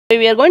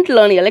We are going to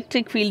learn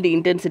electric field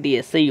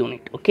intensity SI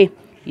unit. Okay,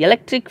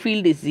 electric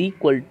field is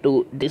equal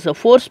to this a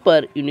force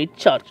per unit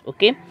charge.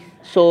 Okay,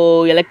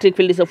 so electric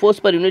field is a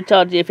force per unit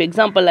charge. If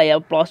example I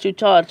have positive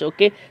charge,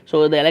 okay,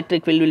 so the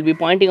electric field will be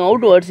pointing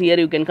outwards. Here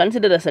you can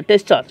consider as a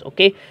test charge.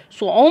 Okay,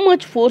 so how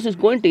much force is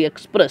going to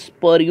express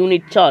per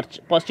unit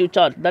charge, positive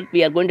charge, that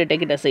we are going to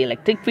take it as a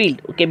electric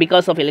field. Okay,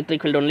 because of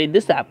electric field only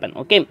this happen.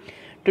 Okay,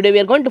 today we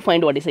are going to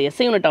find what is a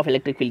SI unit of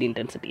electric field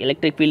intensity.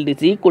 Electric field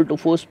is equal to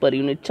force per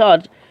unit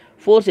charge.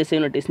 Force SI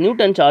unit is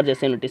Newton, charge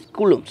SI unit is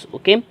coulombs.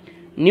 Okay,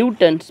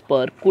 newtons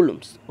per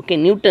coulombs. Okay,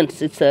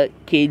 newtons it's a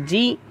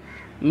kg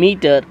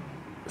meter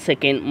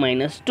second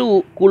minus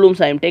 2.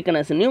 Coulombs I am taken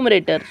as a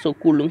numerator, so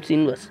coulombs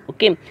inverse.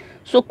 Okay,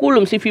 so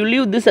coulombs, if you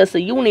leave this as a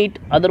unit,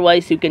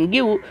 otherwise you can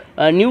give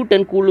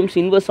Newton coulombs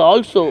inverse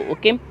also.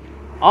 Okay,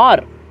 or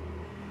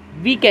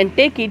we can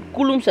take it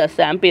coulombs as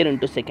ampere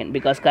into second,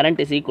 because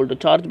current is equal to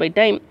charge by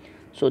time,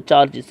 so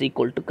charge is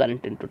equal to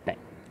current into time.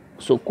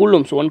 So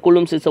coulombs, 1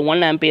 coulombs is a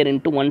 1 ampere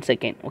into 1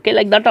 second. Okay,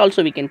 like that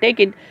also we can take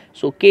it.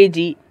 So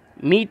kg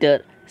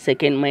meter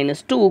second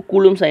minus 2.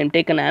 Coulombs I am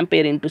taken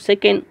ampere into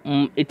second,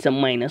 it's a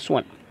minus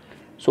 1.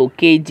 So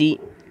kg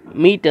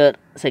meter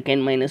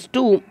second minus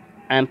 2,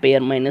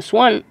 ampere minus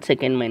 1,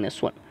 second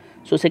minus 1.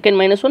 So second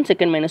minus 1,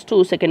 second minus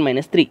 2, second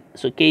minus 3.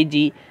 So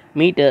kg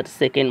meter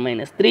second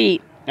minus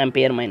 3,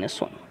 ampere minus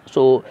 1.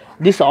 So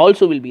this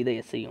also will be the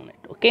SI unit.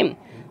 Okay,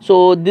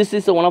 so this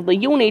is one of the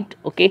unit.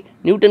 Okay,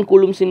 Newton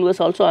coulombs inverse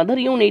also other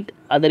unit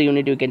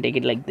you can take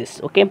it like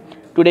this. Okay,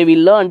 today we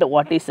learned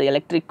what is the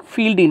electric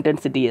field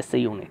intensity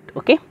SI unit.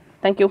 Okay,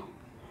 thank you.